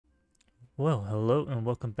Well, hello and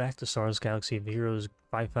welcome back to Stars Galaxy of Heroes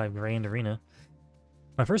 5-5 Grand Arena.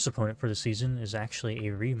 My first opponent for the season is actually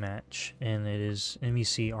a rematch, and it is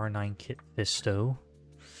MEC R9 Kit Fisto.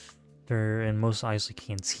 They're in Mos Eisley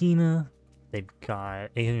Cantina. They've got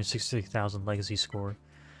 863,000 legacy score.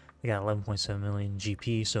 They got 11.7 million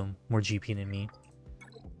GP, so more GP than me.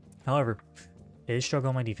 However, they struggle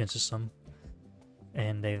on my defenses some,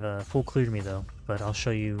 and they've full cleared me though. But I'll show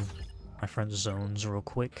you my front zones real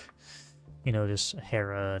quick. You know, just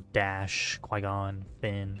Hera, Dash, Qui-Gon,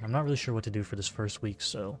 Finn. I'm not really sure what to do for this first week,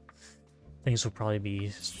 so things will probably be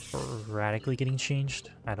sporadically getting changed.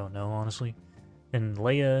 I don't know, honestly. And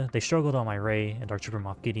Leia, they struggled on my Rey and Darth Trooper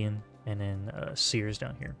Moff Gideon, and then Cere's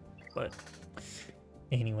down here. But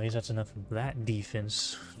anyways, that's enough of that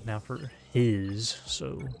defense. Now for his.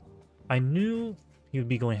 So I knew he would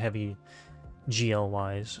be going heavy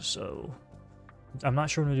GL-wise, so I'm not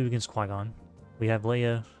sure what to do against Qui-Gon. We have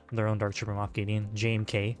Leia, their own Darth Trooper Moff Gideon,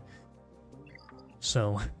 JMK.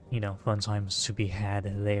 So, you know, fun times to be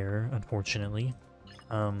had there, unfortunately.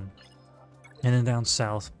 And then down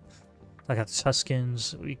south, I got the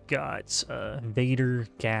Tuskens. We got Vader,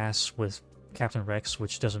 Gas with Captain Rex,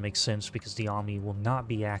 which doesn't make sense because the Omni will not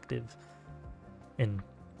be active in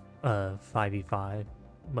 5v5.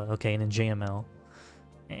 But okay, and then JML.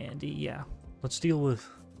 And yeah, let's deal with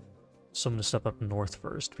some of the stuff up north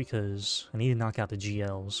first, because I need to knock out the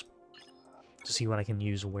GLs to see what I can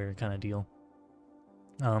use where, kind of deal.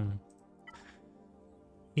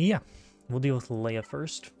 Yeah, we'll deal with Leia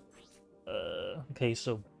first. Okay,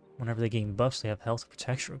 so whenever they gain buffs, they have health,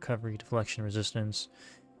 protection, recovery, deflection, resistance.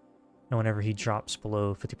 And whenever he drops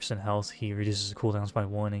below 50% health, he reduces the cooldowns by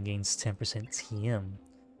 1 and gains 10% TM.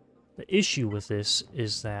 The issue with this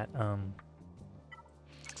is that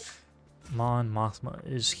Mon Mothma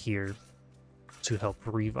is here to help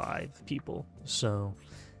revive people, so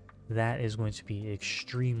that is going to be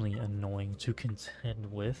extremely annoying to contend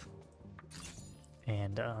with.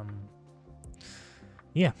 And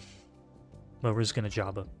yeah, but we're just gonna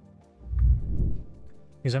Jabba,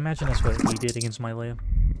 because I imagine that's what he did against my Leia.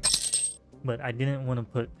 But I didn't want to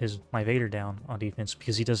put my Vader down on defense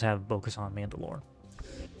because he does have Bo-Katan Mandalore.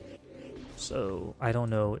 So I don't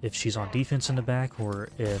know if she's on defense in the back or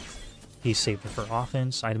if he saved it for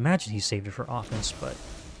offense. I'd imagine he saved it for offense, but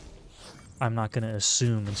I'm not going to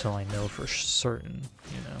assume until I know for certain,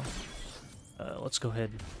 you know. Let's go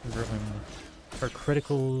ahead and throw in our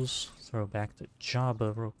criticals. Throw back to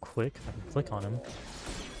Jabba real quick. I can click on him.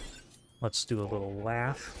 Let's do a little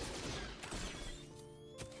laugh.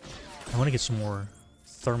 I want to get some more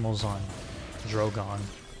thermals on Drogon,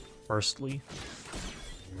 firstly.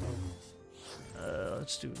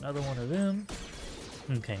 Let's do another one of them.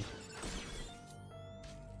 Okay.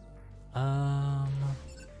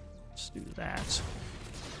 Let's do that.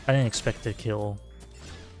 I didn't expect to kill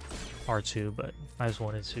R2, but I just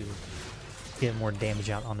wanted to get more damage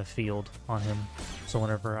out on the field on him. So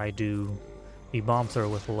whenever I do the bomb throw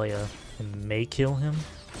with Leia, it may kill him,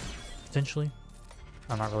 potentially.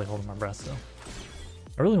 I'm not really holding my breath, though.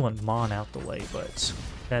 I really want Mon out the way, but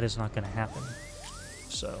that is not going to happen.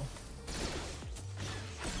 So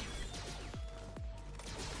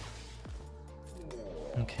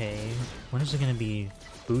okay, when is it going to be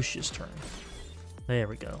Bush's turn? There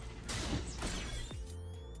we go.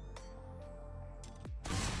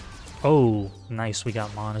 Oh, nice, we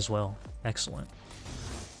got Mon as well. Excellent.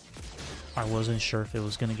 I wasn't sure if it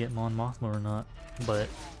was going to get Mon Mothma or not, but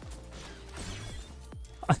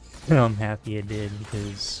I'm happy it did,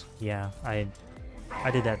 because, yeah, I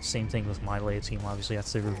did that same thing with my Leia team. Obviously, I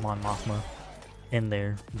threw Mon Mothma in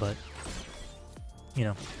there, but, you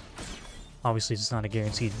know, obviously it's not a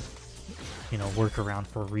guaranteed, you know, workaround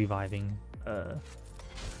for reviving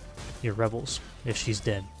your rebels if she's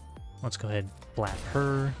dead. Let's go ahead and blap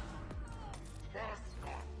her.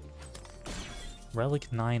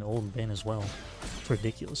 Relic 9 Old Ben as well. It's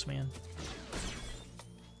ridiculous, man.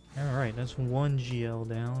 Alright, that's one GL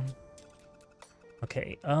down.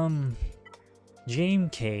 Okay,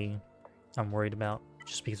 JMK I'm worried about,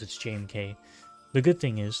 just because it's JMK. The good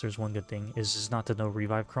thing is, there's one good thing, is not to know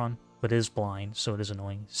revive cron, but it is blind, so it is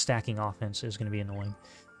annoying. Stacking offense is going to be annoying.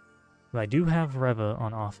 But I do have Reva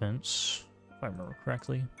on offense, if I remember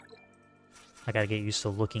correctly. I gotta get used to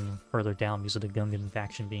looking further down because of the Gungan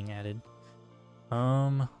faction being added.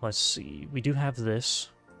 Let's see. We do have this.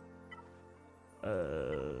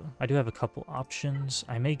 I do have a couple options.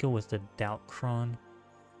 I may go with the Doubt Cron.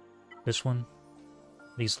 This one.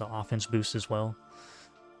 These the offense boost as well.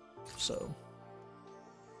 So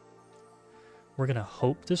we're gonna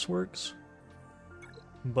hope this works.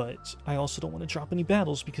 But I also don't want to drop any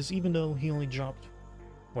battles, because even though he only dropped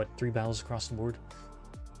what, 3 battles across the board.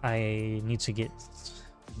 I need to get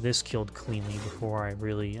this killed cleanly before I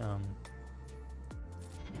really, and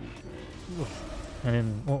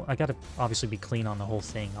then, well, I gotta obviously be clean on the whole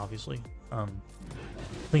thing, obviously.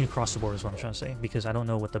 Clean across the board is what I'm trying to say, because I don't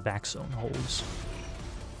know what the back zone holds.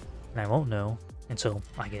 And I won't know until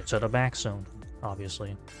I get to the back zone,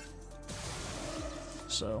 obviously.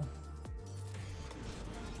 So.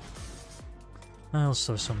 Let's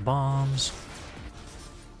throw some bombs.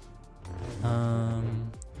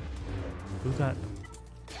 Who got...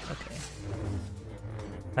 Okay.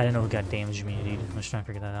 I didn't know who got damage immunity. I'm just trying to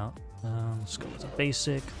figure that out. Let's go with a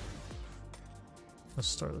basic. Let's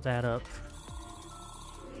start that up.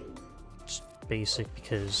 Just basic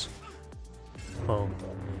because... Well...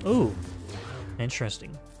 Ooh!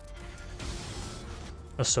 Interesting.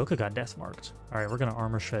 Ahsoka got death marked. Alright, we're gonna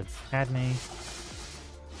armor shred Padme.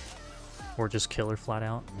 Or just kill her flat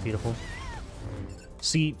out. Beautiful.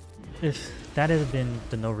 See, if that had been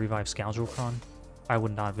the no revive scoundrel cron, I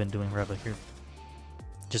would not have been doing Reva here.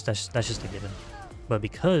 That's just a given. But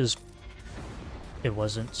because it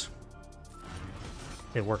wasn't,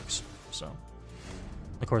 it works. So,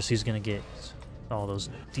 of course, he's gonna get all those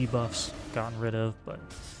debuffs gotten rid of, but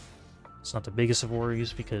it's not the biggest of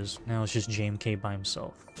worries because now it's just JMK by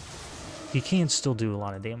himself. He can still do a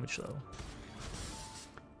lot of damage though.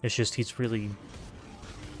 It's just he's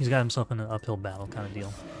got himself in an uphill battle kind of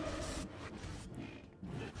deal.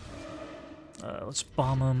 Let's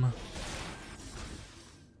bomb him.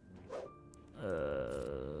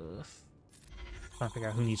 Trying to figure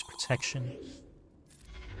out who needs protection.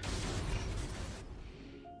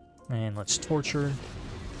 And let's torture.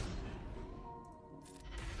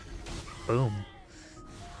 Boom.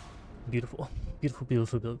 Beautiful. Beautiful,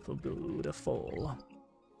 beautiful, beautiful, beautiful.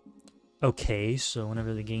 Okay, so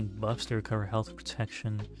whenever they gain buffs, they recover health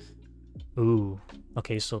protection. Ooh.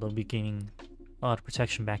 Okay, so they'll be gaining a lot of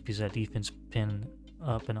protection back because that defense pin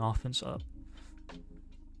up and offense up.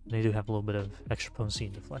 They do have a little bit of extra potency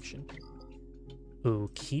and deflection.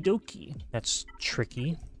 Okie dokie. That's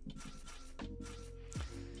tricky.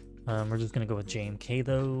 We're just gonna go with JMK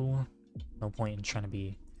though. No point in trying to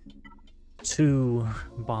be too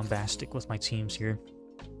bombastic with my teams here.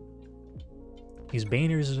 These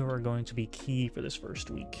banners are going to be key for this first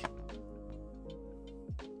week.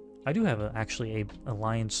 I do have actually a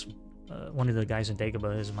alliance. One of the guys in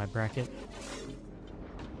Dagobah is in my bracket,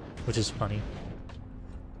 which is funny.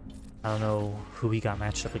 I don't know who he got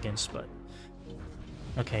matched up against, but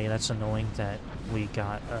okay, that's annoying that we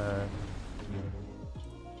got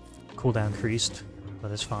cooldown increased,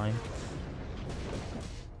 but it's fine.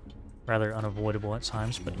 Rather unavoidable at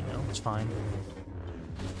times, but you know, it's fine.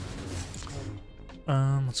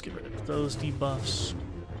 Let's get rid of those debuffs.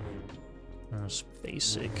 That's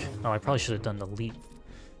basic. Oh, I probably should have done the leap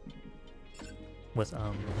with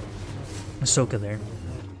Ahsoka there.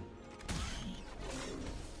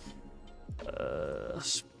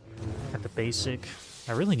 At the basic,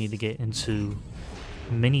 I really need to get into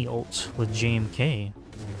mini ult with JMK,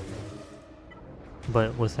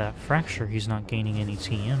 but with that fracture, he's not gaining any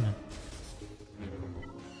TM.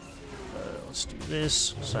 Let's do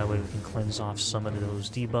this, so that way we can cleanse off some of those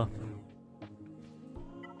debuff.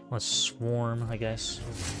 Let's swarm, I guess.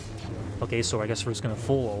 Okay, so I guess we're just gonna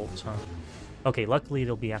full ult, huh? Okay, luckily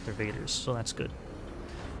it'll be after Vader's, so that's good.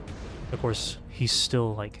 Of course, he's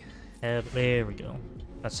still like, there we go.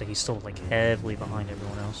 I'd say he's still like heavily behind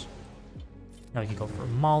everyone else. Now we can go for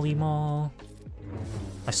Molly Maul.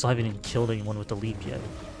 I still haven't even killed anyone with the leap yet.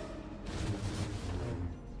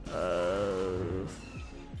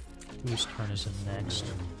 Whose turn is it next?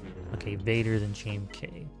 Okay, Vader, then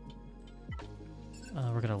JMK.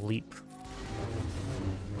 We're gonna leap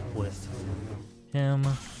with him.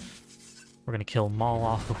 We're gonna kill Maul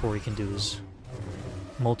off before he can do his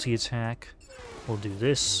multi-attack. We'll do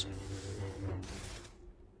this.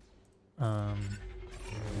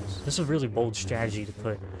 This is a really bold strategy to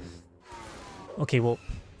put... Okay, well,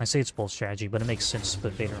 I say it's bold strategy, but it makes sense to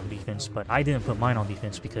put Vader on defense, but I didn't put mine on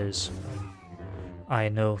defense because I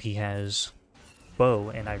know he has bow,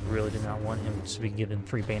 and I really did not want him to be given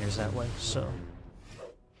 3 banners that way, so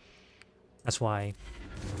that's why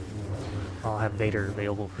I'll have Vader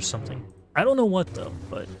available for something. I don't know what, though,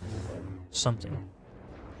 but something.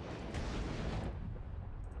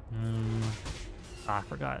 I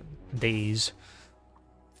forgot. Daze.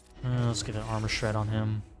 Let's get an armor shred on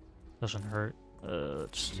him. Doesn't hurt.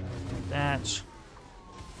 Just do that.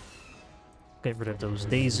 Get rid of those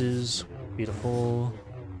dazes. Beautiful.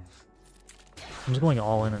 I'm just going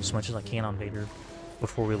all in as much as I can on Vader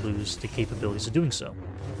before we lose the capabilities of doing so.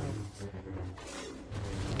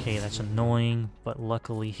 Okay, that's annoying, but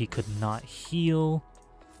luckily he could not heal.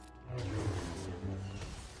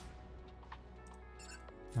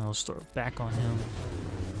 I'll throw it back on him.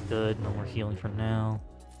 Good, no more healing for now.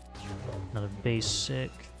 Another basic.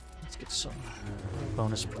 Let's get some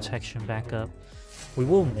bonus protection back up. We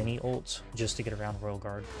will mini ult just to get around Royal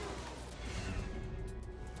Guard.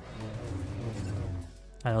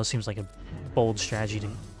 I know it seems like a bold strategy to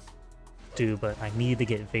do, but I need to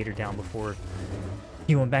get Vader down before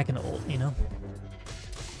he went back into ult, you know?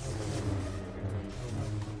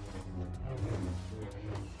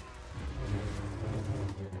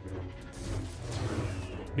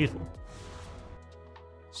 Beautiful.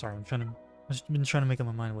 Sorry, I've just been trying to make up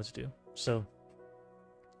my mind what to do. So,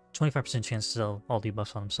 25% chance to sell all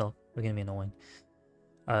debuffs on himself. They're gonna be annoying.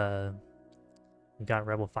 We've got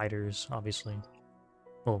Rebel Fighters, obviously.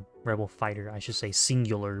 Well, Rebel Fighter, I should say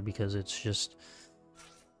singular, because it's just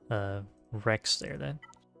Rex there then.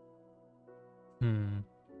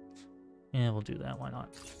 Yeah, we'll do that, why not?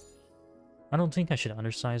 I don't think I should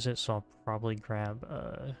undersize it, so I'll probably grab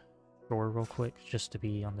Roar real quick, just to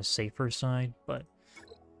be on the safer side, but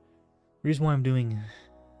the reason why I'm doing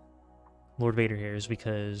Lord Vader here is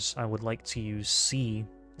because I would like to use C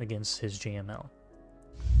against his JML.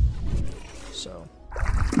 So,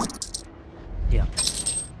 yeah.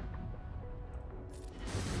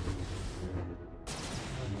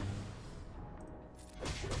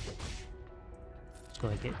 Let's go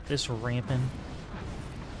ahead and get this ramping.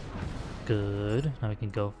 Good. Now we can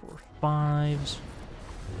go for 5s.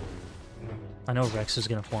 I know Rex is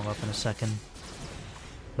going to form up in a second,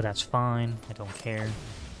 but that's fine. I don't care.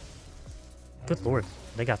 Good lord,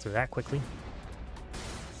 they got through that quickly.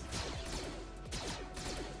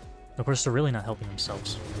 Of course, they're really not helping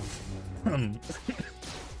themselves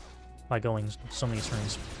by going so many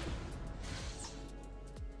turns.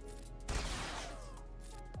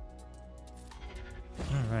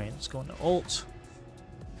 Alright, let's go into ult.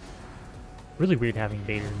 Really weird having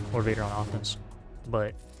Vader or Vader on offense,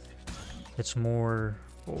 but it's more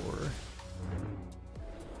for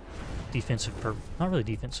defensive not really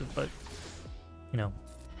defensive, but you know,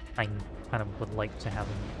 I kind of would like to have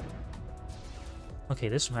him. Okay,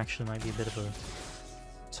 this one actually might be a bit of a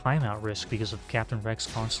timeout risk because of Captain Rex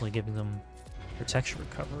constantly giving them protection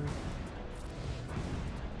recovery.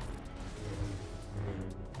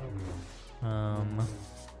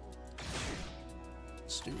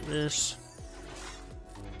 Let's do this.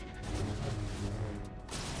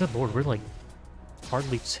 Good lord, we're like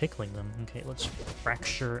hardly tickling them. Okay, let's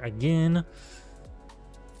fracture again.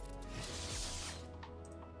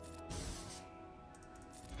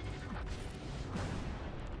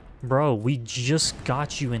 Bro, we just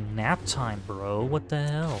got you in nap time, bro. What the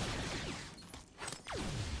hell?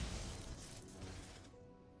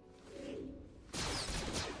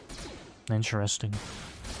 Interesting.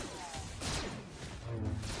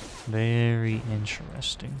 Very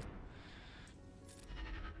interesting.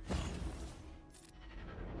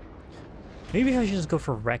 Maybe I should just go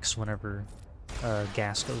for Rex whenever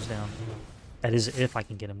gas goes down. That is, if I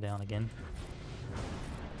can get him down again.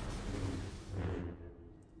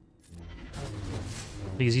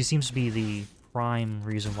 Because he seems to be the prime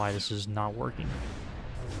reason why this is not working.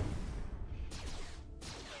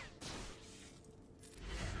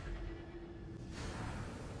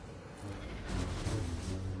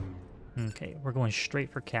 Okay, we're going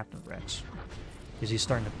straight for Captain Rex. Because he's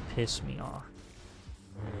starting to piss me off.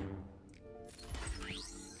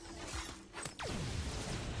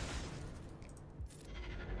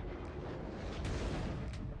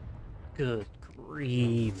 Good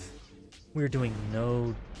grief. We're doing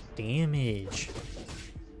no damage.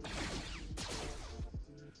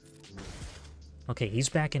 Okay, he's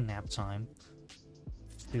back in nap time.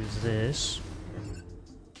 Let's do this.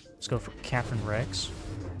 Let's go for Captain Rex.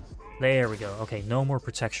 There we go. Okay, no more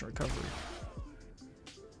protection recovery.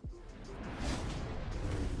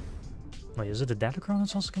 Wait, is it a Datacron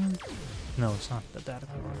that's also going? No, it's not the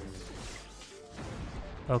Datacron.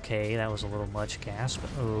 Okay, that was a little much gas, but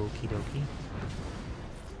okie dokie.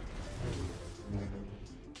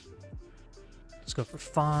 Let's go for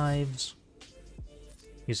 5s.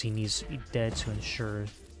 Because he needs to be dead to ensure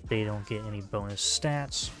they don't get any bonus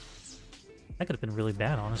stats. That could have been really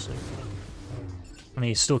bad, honestly. I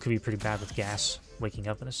mean, it still could be pretty bad with gas waking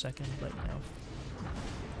up in a second, but you know.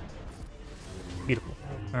 Beautiful.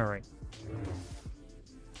 Alright.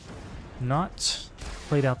 Not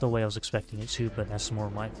played out the way I was expecting it to, but that's more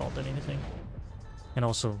my fault than anything. And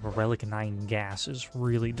also, Relic 9 gas is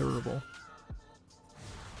really durable.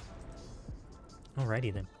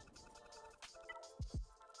 Alrighty then.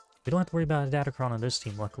 We don't have to worry about a Datacron on this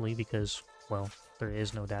team, luckily, because, well, there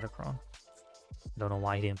is no Datacron. Don't know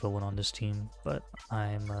why he didn't put one on this team, but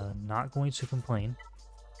I'm not going to complain.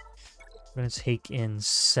 I'm going to take in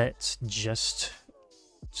Set just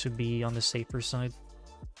to be on the safer side.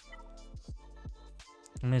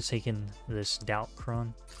 I'm going to take in this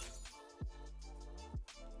Doubtcron.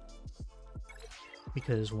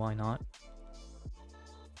 Because why not?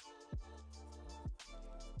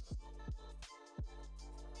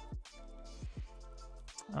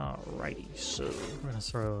 Alrighty, so we're going to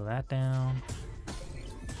throw that down.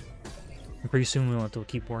 And pretty soon we won't have to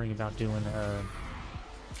keep worrying about doing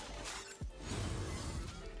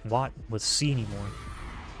Watt with C anymore.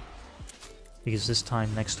 Because this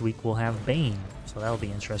time next week we'll have Bane, so that'll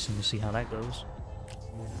be interesting to see how that goes.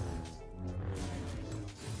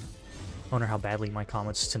 I wonder how badly my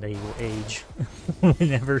comments today will age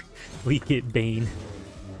whenever we get Bane.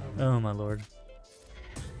 Oh my lord.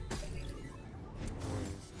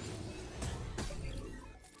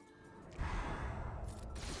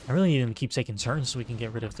 I really need them to keep taking turns so we can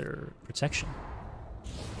get rid of their protection.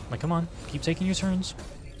 Like, come on, keep taking your turns.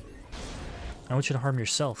 I want you to harm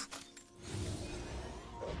yourself.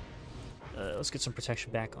 Let's get some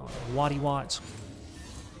protection back on Watty Watts.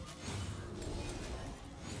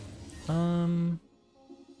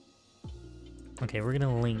 Okay, we're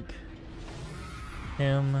gonna link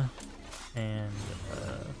him and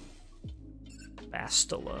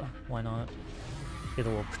Bastila. Why not? Get a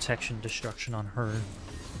little protection destruction on her.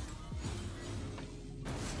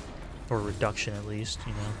 Or reduction at least,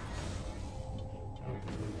 you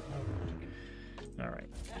know. Alright.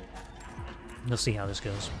 Let's see how this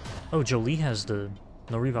goes. Oh, Jolie has the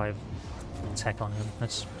no revive tech on him.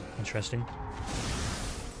 That's interesting.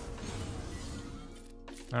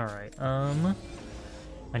 Alright, I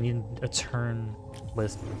need a turn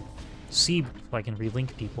with C so I can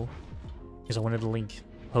relink people. Because I wanted to link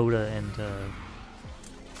Hoda and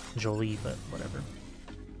Jolie, but whatever.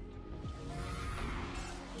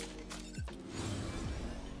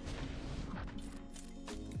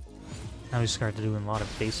 Now we started doing a lot of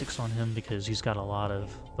basics on him because he's got a lot of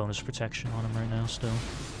bonus protection on him right now still.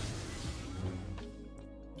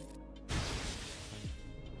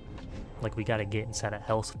 Like, we gotta get inside a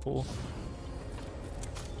health pool.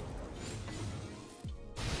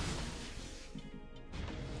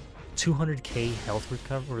 $200k health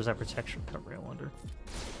recovery, or is that protection recovery, I wonder?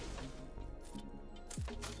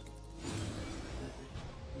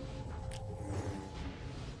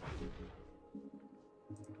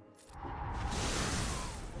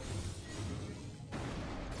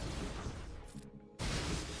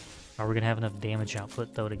 Are we gonna have enough damage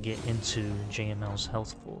output though to get into JML's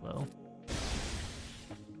health pool though?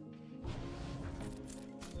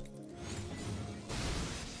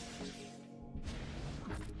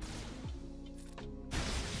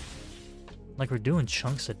 Like, we're doing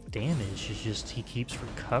chunks of damage, it's just he keeps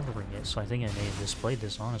recovering it, so I think I may have displayed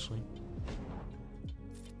this, honestly.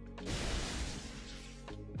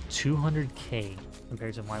 200k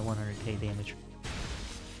compared to my 100k damage.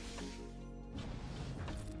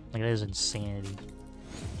 Like, that is insanity.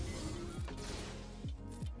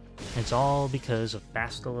 It's all because of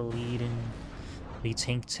Bastila leading the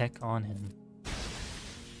tank tech on him.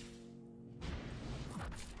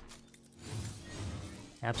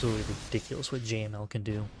 Absolutely ridiculous what JML can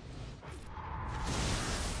do.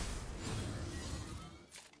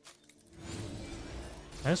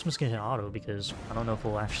 I just must get an auto because I don't know if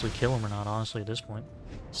we'll actually kill him or not, honestly, at this point.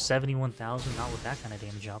 71,000, not with that kind of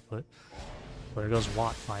damage output. Well, there goes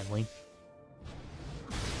Watt, finally.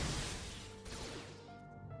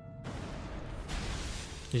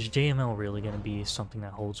 Is JML really going to be something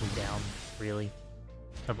that holds me down, really?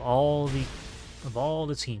 Of all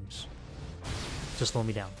the teams, just slow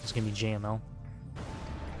me down. It's going to be JML.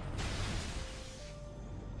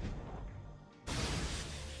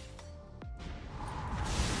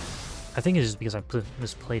 I think it's just because I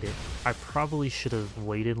misplayed it. I probably should have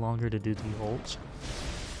waited longer to do the ults.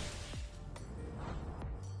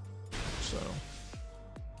 So.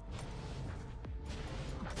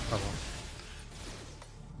 Oh well.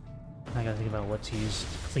 I gotta think about what to use to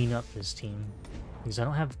clean up this team. Because I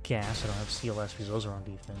don't have gas, I don't have CLS because those are on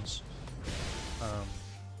defense.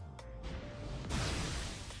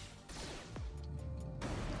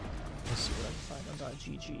 Let's see what I can find on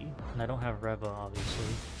 .gg. And I don't have Reva,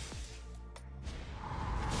 obviously.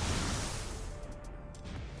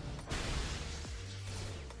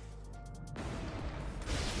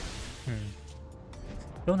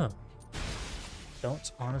 Don't know.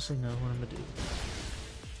 Don't honestly know what I'm gonna do.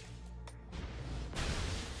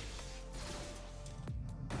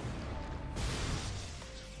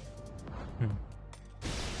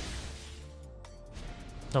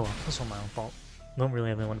 Oh well, that's all my own fault. Don't really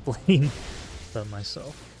have anyone to blame but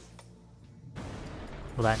myself.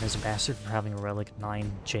 Leviathan is a bastard for having a relic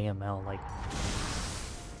 9 JML, like...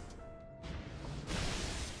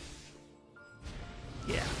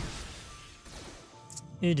 Yeah.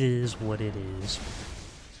 It is what it is.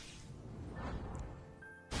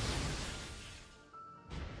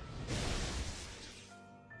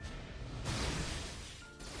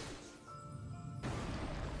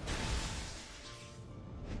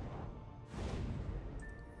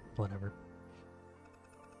 Whatever.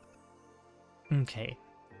 Okay.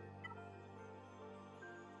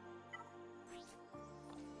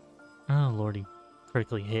 Oh lordy.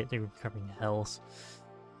 Critically hit, they're recovering health.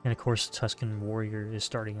 And of course, Tusken Warrior is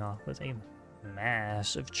starting off with a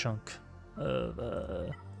massive chunk of,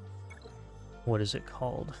 what is it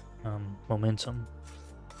called? Momentum.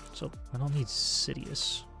 So, I don't need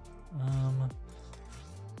Sidious.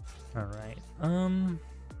 Alright,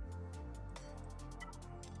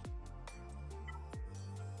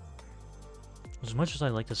 as much as I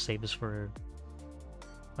like to save this for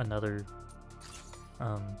another,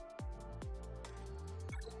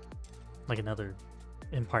 like another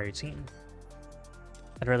Empire team,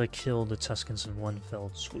 I'd rather kill the Tuskens in one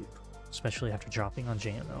fell swoop, especially after dropping on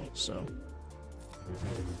JML, so...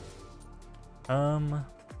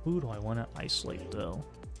 who do I want to isolate, though?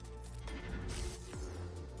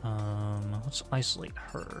 Let's isolate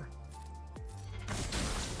her.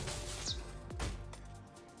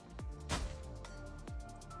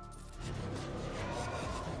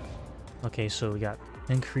 Okay, so we got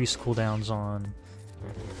increased cooldowns on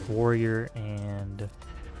Warrior and...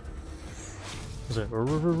 Was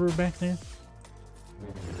it back there?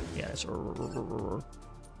 Yeah, it's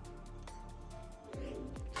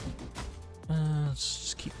let's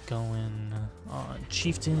just keep going on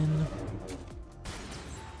Chieftain.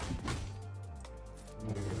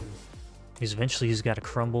 Because eventually he's got to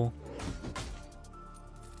crumble.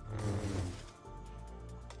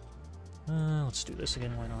 Let's do this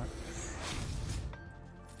again, why not?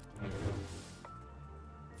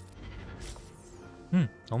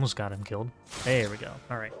 Almost got him killed. There we go.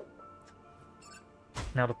 Alright.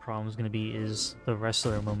 Now the problem is going to be is the rest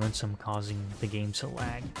of their momentum causing the game to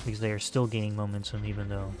lag, because they are still gaining momentum even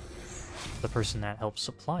though the person that helped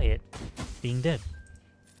supply it being dead.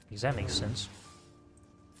 Because that makes sense.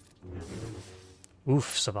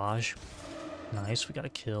 Oof, Savage. Nice, we got a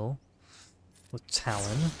kill with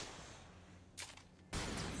Talon.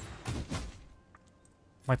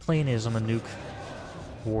 My plan is I'm a nuke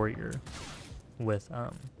Warrior with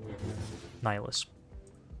Nihilus.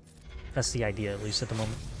 That's the idea, at least at the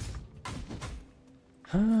moment.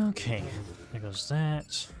 Okay, there goes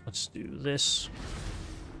that. Let's do this.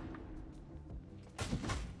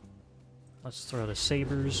 Let's throw the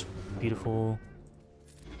sabers. Beautiful.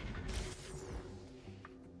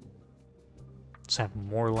 Let's have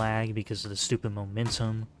more lag because of the stupid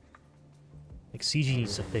momentum. Like, CG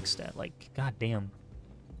needs to fix that. Like, goddamn.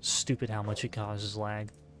 Stupid how much it causes lag.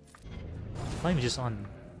 Not even just on,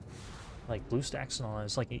 like, BlueStacks and all that.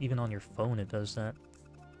 It's like, even on your phone it does that.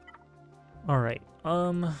 Alright,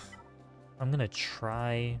 I'm gonna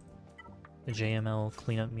try the JML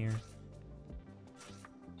cleanup mirror.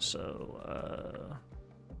 So,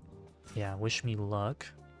 yeah, wish me luck.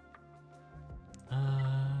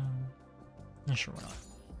 Yeah, sure, why not?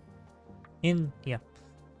 And, yeah.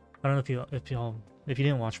 I don't know if you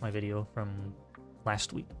didn't watch my video from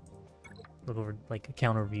last week. Look over, like,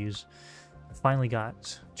 counter reviews. I finally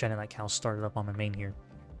got Jedi Knight Cal started up on my main here.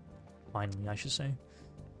 Finally, I should say.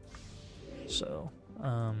 So,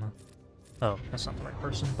 oh, that's not the right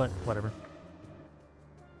person, but whatever.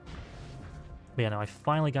 But yeah, no, I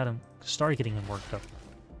finally got him, started getting him worked up.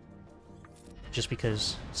 Just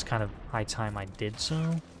because it's kind of high time I did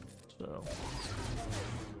so. So,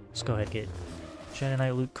 let's go ahead and get Jedi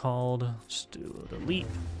Knight loot called. Let's do the leap.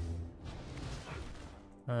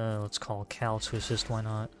 Let's call Cal to assist, why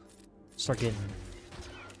not? Start getting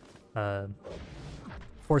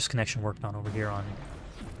force connection worked on over here on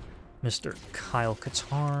Mr. Kyle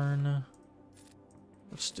Katarn.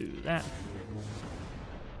 Let's do that.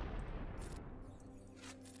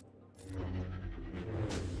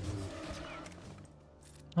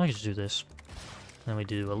 I can just do this. Then we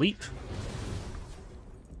do a leap.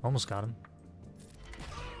 Almost got him.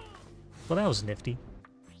 Well, that was nifty.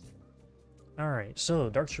 Alright, so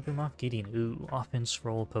Dark Trooper Moff Gideon. Ooh, offense,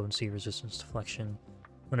 roll, potency, resistance, deflection.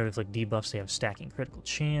 Whenever it's like debuffs, they have stacking critical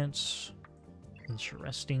chance.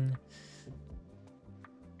 Interesting.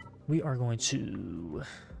 We are going to...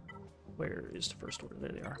 Where is the first order?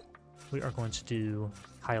 There they are. We are going to do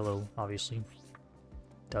Kylo, obviously.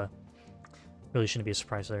 Duh. Really shouldn't be a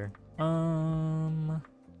surprise there.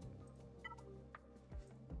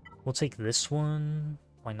 We'll take this one.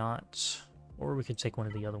 Why not? Or we could take one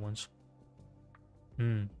of the other ones.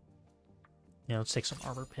 Yeah, let's take some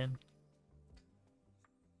armor pin.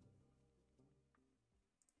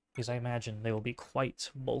 Because I imagine they will be quite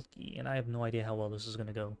bulky, and I have no idea how well this is going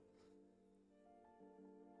to go.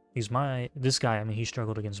 This guy, I mean, he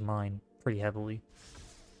struggled against mine pretty heavily.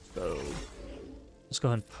 So, let's go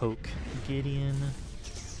ahead and poke Gideon.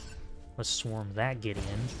 Let's swarm that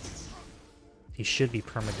Gideon. He should be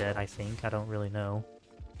permadead, I think. I don't really know.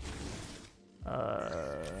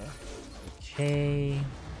 Okay.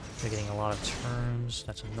 They're getting a lot of turns.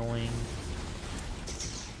 That's annoying.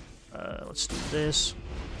 Let's do this.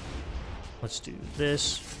 Let's do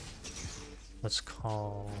this. Let's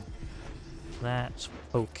call that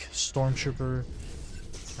poke Stormtrooper.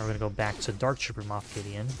 We're gonna go back to Dark Trooper Moff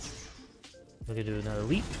Gideon. We're gonna do another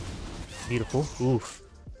leap. Beautiful. Oof.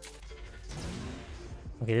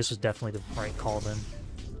 Okay, this was definitely the right call then.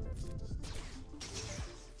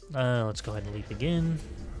 Let's go ahead and leap again.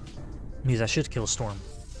 Means I should kill Storm.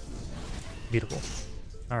 Beautiful.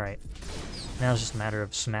 Alright. Now it's just a matter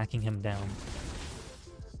of smacking him down.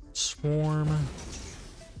 Swarm.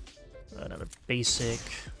 Another basic.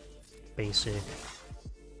 Basic.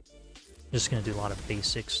 Just gonna do a lot of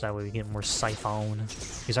basics, that way we get more siphon.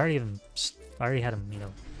 He's already I already had him, you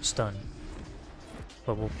know, stunned.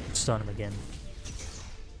 But we'll stun him again.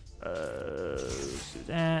 Let's do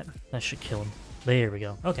that. That should kill him. There we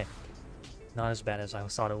go. Okay. Not as bad as I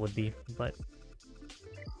thought it would be, but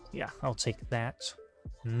yeah, I'll take that.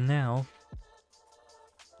 Now,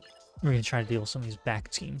 we're gonna try to deal with some of these back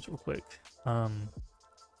teams real quick.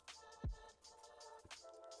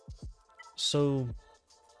 So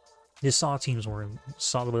this Saw team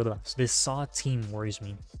worries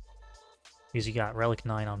me because you got Relic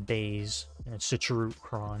 9 on Baze and Citrus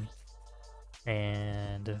Kron,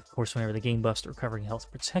 and of course whenever the game buffs, they're covering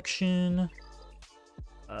health protection.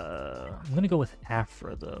 I'm gonna go with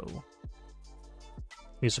Aphra though,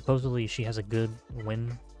 because supposedly she has a good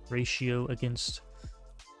win ratio against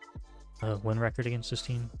win record against this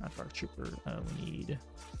team. Not Dark Trooper. We need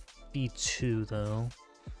B2 though.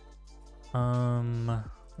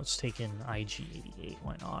 Let's take in IG88.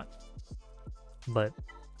 Why not? But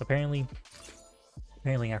apparently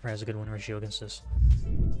Aphra has a good win ratio against this,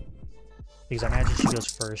 because I imagine she goes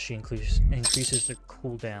first. She increases their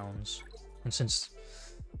cooldowns, and since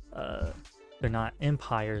they're not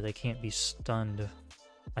Empire, they can't be stunned.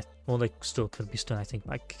 Well, they still could be stunned, I think,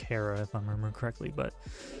 by Cere, if I remember correctly, but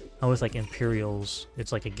with like Imperials,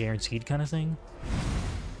 it's like a guaranteed kind of thing.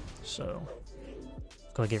 So,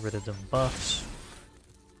 go get rid of them buffs.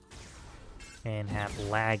 And have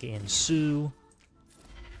lag ensue.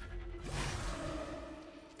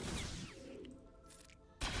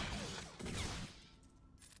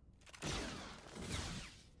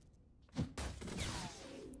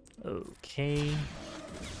 Okay.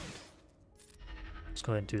 Let's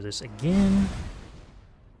go ahead and do this again.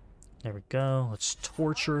 There we go. Let's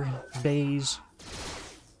torture Baze.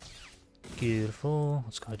 Beautiful.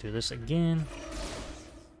 Let's go ahead and do this again.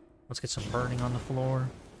 Let's get some burning on the floor.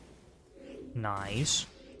 Nice.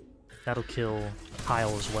 That'll kill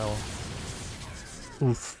Kyle as well.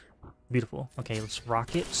 Oof. Beautiful. Okay, let's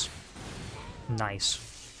rockets.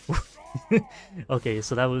 Nice. Okay,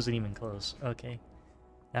 so that wasn't even close. Okay.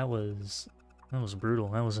 That was brutal.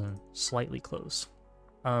 That wasn't slightly close.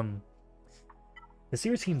 The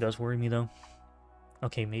Cere team does worry me though.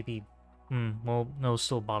 Okay, maybe well, no,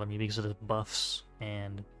 still bother me because of the buffs,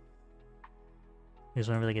 and because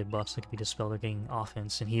whenever they get buffs, they can be dispelled. They're getting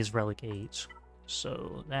offense, and he is Relic 8,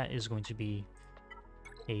 so that is going to be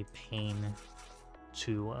a pain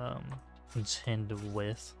to contend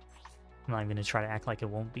with. I'm not even gonna try to act like it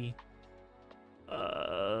won't be.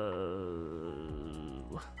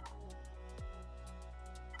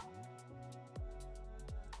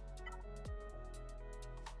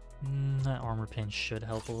 That armor pin should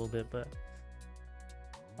help a little bit, but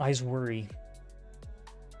I just worry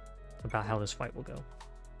about how this fight will go.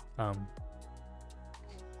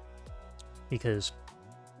 Because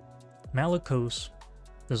Malgus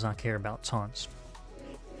does not care about taunts.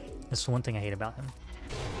 That's the one thing I hate about him.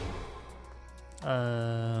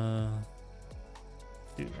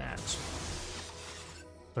 Do that.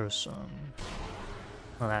 Throw some...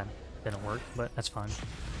 Well, that didn't work, but that's fine.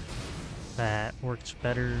 That works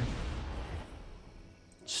better.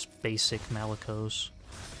 Just basic Malgus.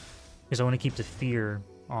 Because I want to keep the fear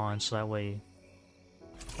on, so that way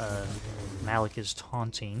Malik is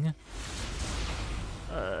taunting.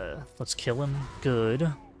 Let's kill him.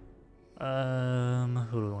 Good.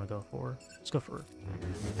 Who do we want to go for? Let's go for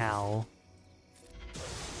Al.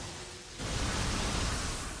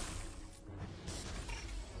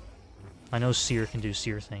 I know Cere can do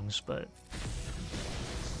Cere things, but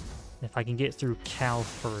if I can get through Cal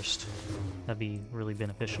first, that'd be really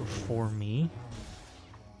beneficial for me.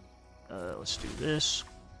 Let's do this.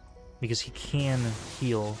 Because he can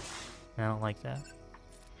heal, and I don't like that.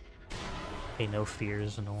 Okay, no fear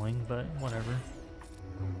is annoying, but whatever.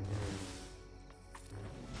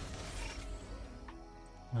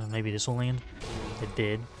 Maybe this will land. It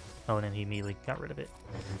did. Oh, and then he immediately got rid of it.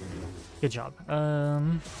 Good job.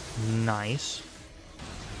 Nice.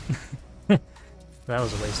 That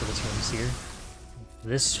was a waste of a turns here.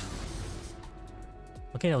 This...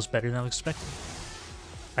 Okay, that was better than I was expecting.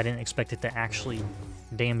 I didn't expect it to actually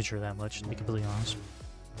damage her that much, to be completely honest.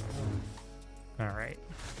 Alright.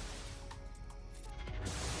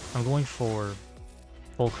 I'm going for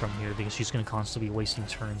Fulcrum here, because she's going to constantly be wasting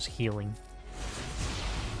turns healing.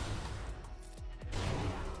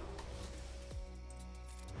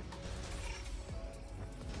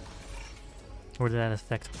 Or did that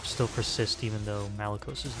effect still persist even though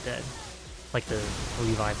Malgus is dead? Like the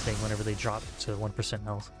Levi thing whenever they drop to 1%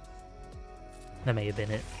 health. That may have been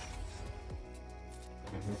it.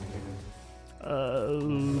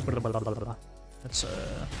 Let's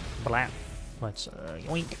blap. Let's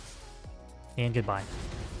yoink. And goodbye.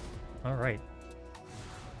 Alright.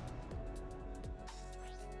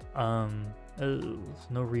 Oh,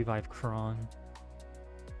 no revive cron.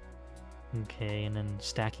 Okay, and then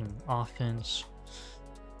stacking offense.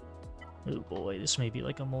 Oh boy, this may be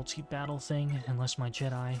like a multi-battle thing, unless my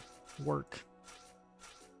Jedi work.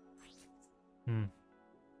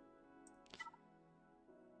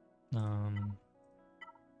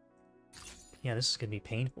 Yeah, this is gonna be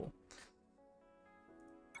painful.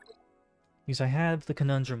 Because I have the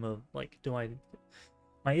conundrum of, like,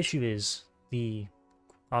 my issue is,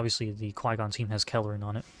 obviously the Qui-Gon team has Kelleran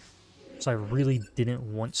on it. So I really didn't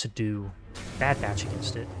want to do Bad Batch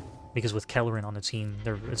against it. Because with Kelleran on the team,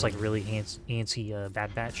 it's like really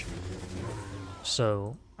anti-Bad Batch.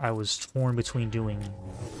 So I was torn between doing,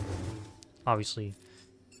 obviously,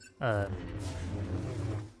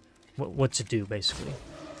 what to do, basically.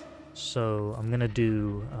 So I'm gonna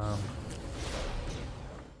do,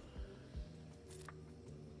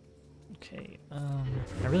 okay,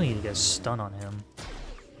 I really need to get a stun on him.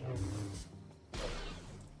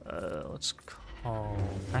 Let's call...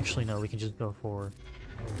 Actually, no, we can just go for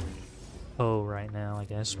Poe right now, I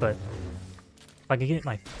guess, but if I could get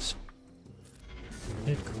my...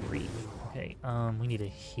 Good grief. Okay, we need to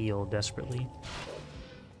heal desperately.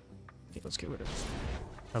 Okay, let's get rid of this.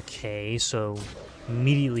 Okay, so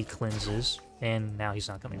immediately cleanses, and now he's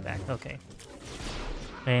not coming back. Okay.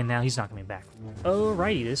 And now he's not coming back.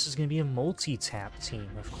 Alrighty, this is going to be a multi-tap team.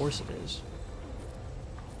 Of course it is.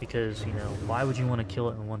 Because, you know, why would you want to kill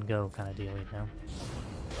it in one go kind of deal, you know?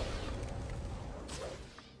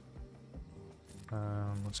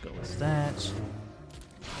 Let's go with that.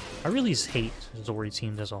 I really hate Zori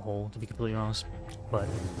teams as a whole, to be completely honest. But,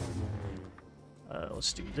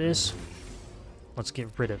 let's do this. Let's get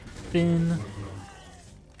rid of Finn.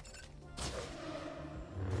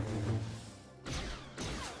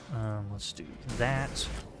 Let's do that.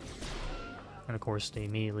 And of course, they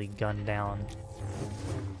immediately gun down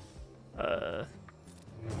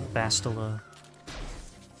Bastila.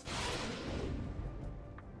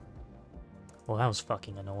 Well, that was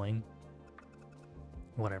fucking annoying.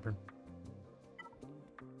 Whatever.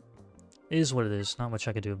 It is what it is. Not much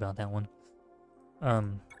I could do about that one.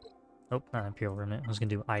 Oh, not Imperial Remnant. I was gonna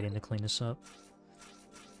do Iden to clean this up.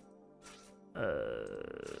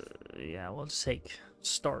 Yeah, we'll just take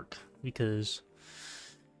Stark, because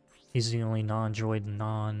he's the only non-droid,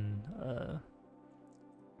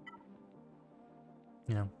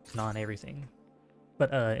 you know, non-everything.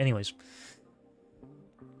 But, anyways.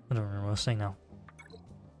 I don't remember what I was saying now.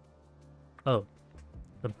 Oh.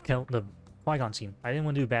 The Qui-Gon team. I didn't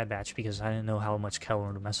want to do Bad Batch because I didn't know how much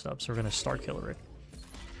Kelleran would mess it up, so we're gonna Star Killer it.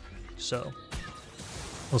 So,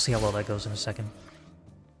 we'll see how well that goes in a second.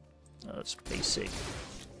 It's basic.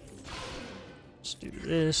 Let's do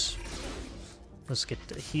this. Let's get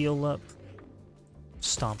the heal up.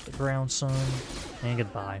 Stomp the ground some. And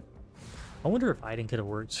goodbye. I wonder if Iden could have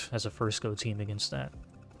worked as a first go team against that.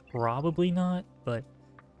 Probably not, but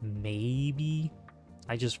maybe.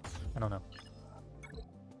 I don't know.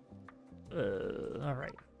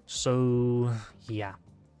 Alright. So, yeah.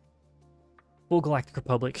 Full Galactic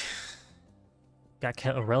Republic. Got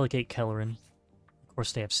Relegate Kelleran. Of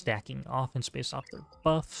course, they have stacking offense based off their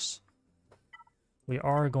buffs. We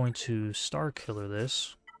are going to Star Killer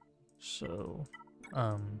this. So,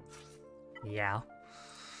 yeah.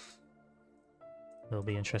 It'll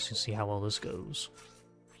be interesting to see how well this goes.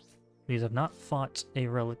 Because I've not fought a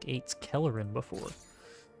Relic 8's Kelleran before.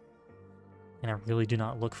 And I really do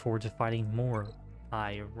not look forward to fighting more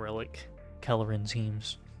high Relic Kelleran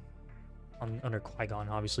teams. Under Qui-Gon,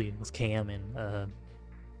 obviously, with Cam and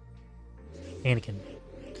Anakin.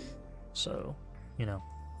 So, you know.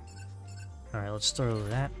 Alright, let's throw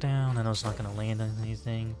that down. I know it's not going to land on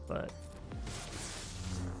anything, but...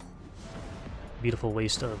 beautiful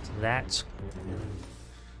waste of that.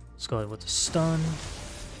 Let's go ahead with the stun.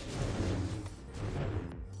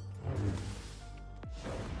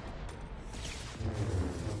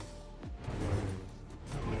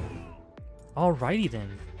 Alrighty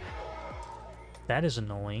then. That is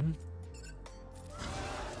annoying.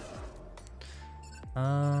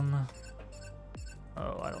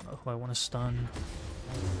 Oh, I don't know who I want to stun.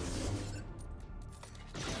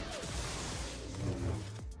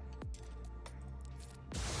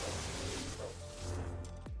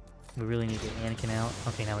 We really need to get Anakin out.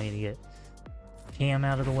 Okay, now we need to get Cam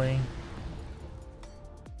out of the way.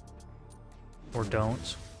 Or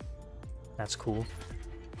don't. That's cool.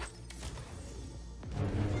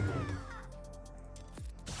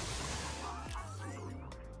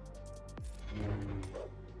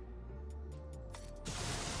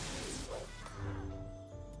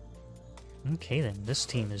 Okay then, this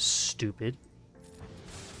team is stupid.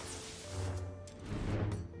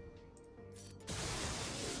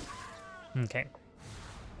 Okay.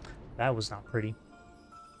 That was not pretty.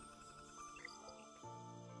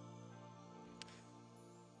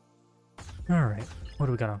 Alright, what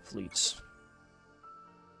do we got on fleets?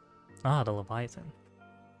 Ah, the Leviathan.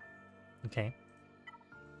 Okay.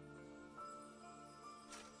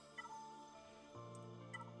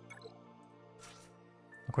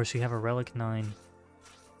 Of course, you have a Relic 9.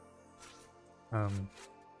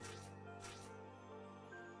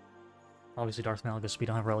 Obviously Darth Malgus, we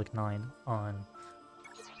don't have Relic 9 on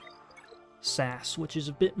SAS, which is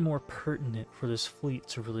a bit more pertinent for this fleet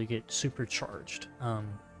to really get supercharged. I'm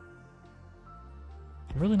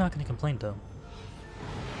really not going to complain, though.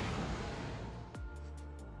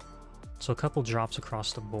 So a couple drops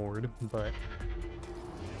across the board, but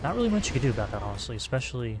not really much you could do about that, honestly,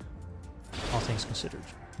 especially all things considered,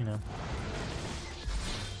 you know.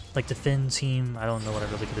 Like the Finn team, I don't know what I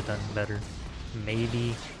really could have done better.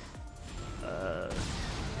 Maybe...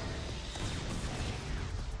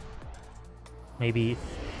 maybe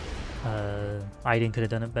Iden could have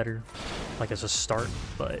done it better, like as a start,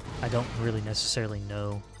 but I don't really necessarily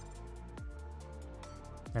know.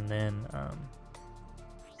 And then,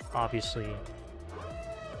 obviously,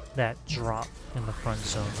 that drop in the front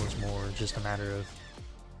zone was more just a matter of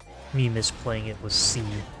me misplaying it with C.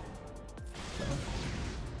 So.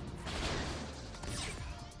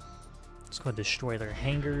 Let's go ahead and destroy their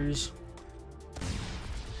hangars.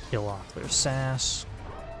 Kill off their SAS.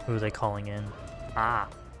 Who are they calling in? Ah.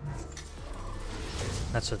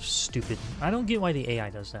 That's a stupid... I don't get why the AI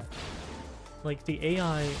does that. Like, the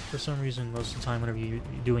AI, for some reason, most of the time, whenever you're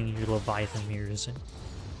doing your Leviathan mirrors, and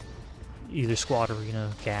either Squad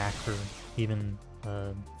Arena, GAC, or even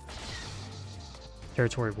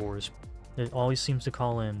Territory Wars, it always seems to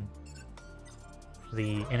call in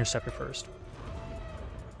the Interceptor first.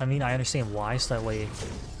 I mean, I understand why, so that way,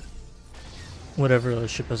 whatever the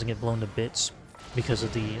ship doesn't get blown to bits, because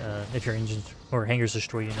of the, if your engines or hangars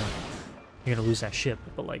destroy, you know, you're gonna lose that ship,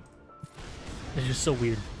 but like, it's just so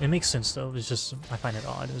weird. It makes sense though, it's just, I find it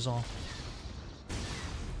odd is all.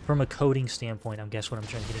 From a coding standpoint, I guess what I'm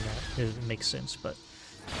trying to get at, it makes sense, but,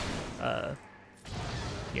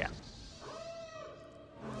 yeah.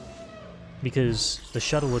 Because the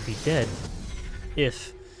shuttle would be dead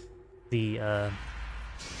if the,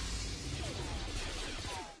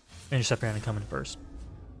 Interceptor hadn't come in first.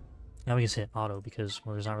 Now we can hit auto because,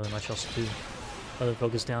 well, there's not really much else to do. Other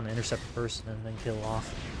focus down the Interceptor first and then kill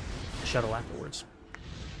off the shuttle afterwards.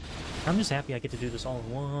 I'm just happy I get to do this all in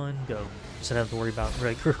one go, instead of having to worry about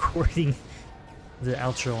recording the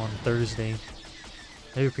outro on Thursday.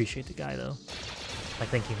 I do appreciate the guy though. I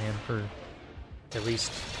thank you, man, for at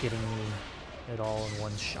least getting me it all in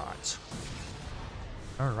one shot.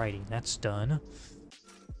 Alrighty, that's done.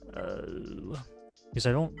 Because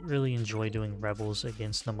I don't really enjoy doing Rebels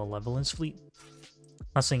against the Malevolence fleet. I'm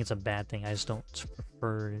not saying it's a bad thing, I just don't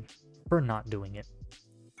prefer not doing it.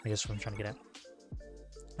 I guess what I'm trying to get at.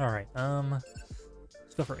 Alright,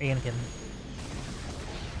 let's go for Anakin.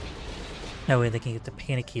 That way they can get the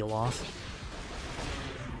panic heal off.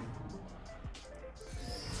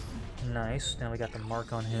 Nice, now we got the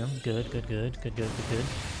mark on him. Good, good, good, good, good, good, good.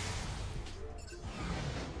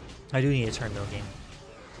 I do need a turn though, game.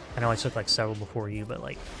 I know I took like several before you, but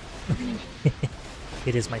like,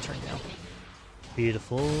 it is my turn now.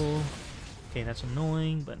 Beautiful. Okay, that's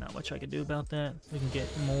annoying, but not much I can do about that. We can get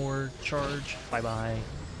more charge. Bye-bye.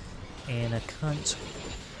 And a cunt.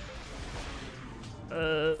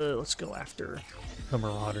 Let's go after the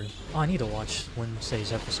Marauder. Oh, I need to watch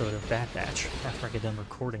Wednesday's episode of Bad Batch after I get done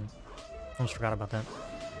recording. Almost forgot about that.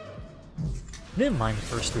 I didn't mind the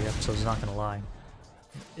first 3 episodes, not gonna lie.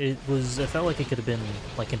 It felt like it could have been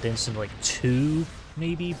like condensed into like 2,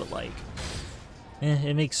 maybe, but like,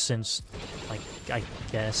 it makes sense, like, I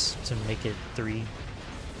guess, to make it 3.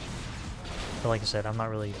 But like I said, I'm not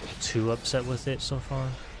really too upset with it so far.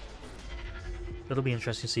 It'll be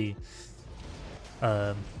interesting to see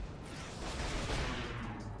how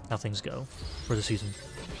things go for the season.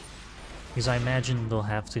 Because I imagine they'll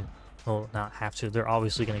have to, well, not have to, they're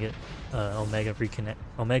obviously going to get Omega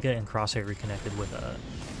and Crosshair reconnected with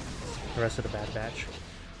the rest of the Bad Batch.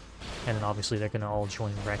 And then obviously they're going to all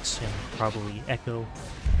join Rex and probably Echo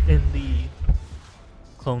in the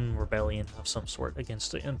clone rebellion of some sort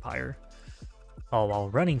against the Empire. All while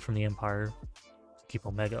running from the Empire to keep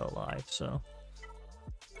Omega alive, so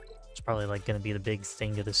it's probably like going to be the big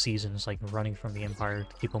thing of the season, is like running from the Empire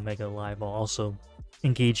to keep Omega alive while also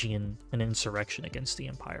engaging in an insurrection against the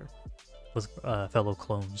Empire with fellow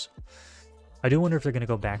clones. I do wonder if they're going to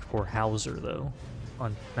go back for Hauser, though,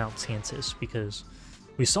 on Mount Tantus, because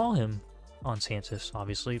we saw him on Tantus,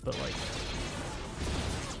 obviously, but like,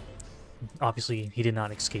 obviously he did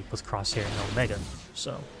not escape with Crosshair and Omega,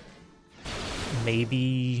 so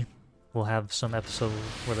maybe we'll have some episode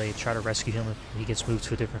where they try to rescue him if he gets moved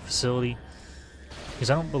to a different facility. Because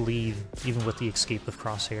I don't believe, even with the escape of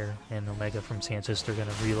Crosshair and Omega from Tantus, they're going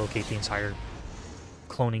to relocate the entire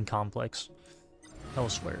cloning complex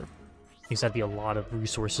elsewhere. Because that'd be a lot of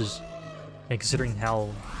resources. And considering how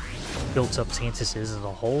built up Tantus is as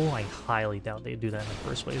a whole, I highly doubt they'd do that in the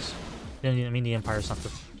first place. I mean, the Empire's not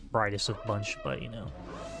the brightest of bunch, but you know.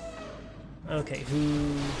 Okay,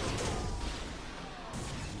 who...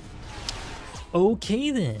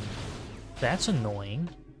 Okay then. That's annoying.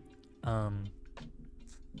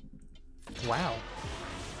 Wow.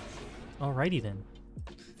 Alrighty then.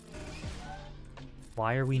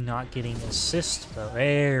 Why are we not getting assist though?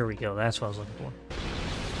 There we go, that's what I was looking for.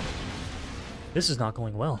 This is not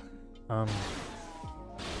going well.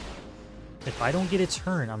 If I don't get a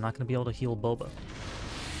turn, I'm not going to be able to heal Boba.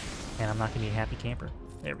 And I'm not going to be a happy camper.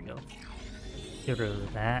 There we go. Get rid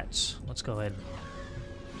of that. Let's go ahead.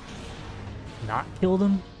 Not kill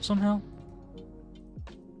them somehow?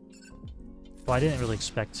 Well, I didn't really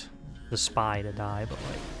expect the spy to die, but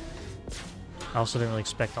like, I also didn't really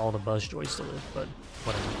expect all the Buzzjoys to live, but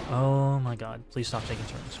whatever. Oh my god, please stop taking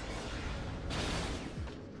turns.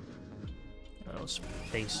 That was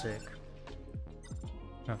basic.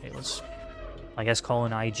 Okay, let's, I guess, call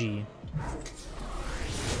an IG.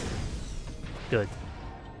 Good.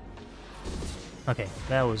 Okay,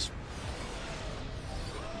 that was...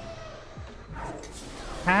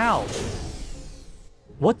 How?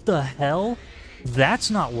 What the hell?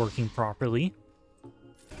 That's not working properly.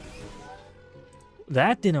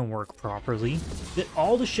 That didn't work properly.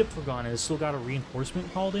 All the ships were gone and it's still got a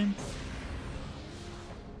reinforcement called in?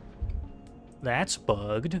 That's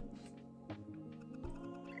bugged.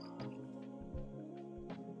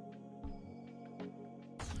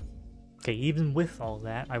 Okay, even with all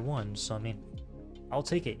that, I won, so I mean, I'll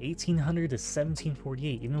take it. 1800 to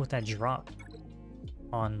 1748, even with that drop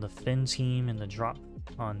on the Finn team and the drop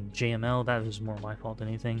on JML. That was more my fault than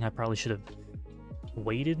anything. I probably should have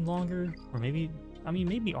waited longer, or maybe, I mean,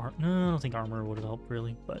 maybe no, I don't think armor would have helped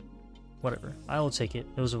really, but whatever. I will take it.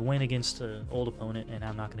 It was a win against an old opponent, and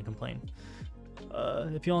I'm not going to complain.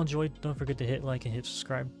 If y'all enjoyed, don't forget to hit like and hit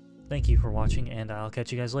subscribe. Thank you for watching, and I'll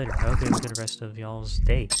catch you guys later. I hope you have a good rest of y'all's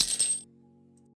day.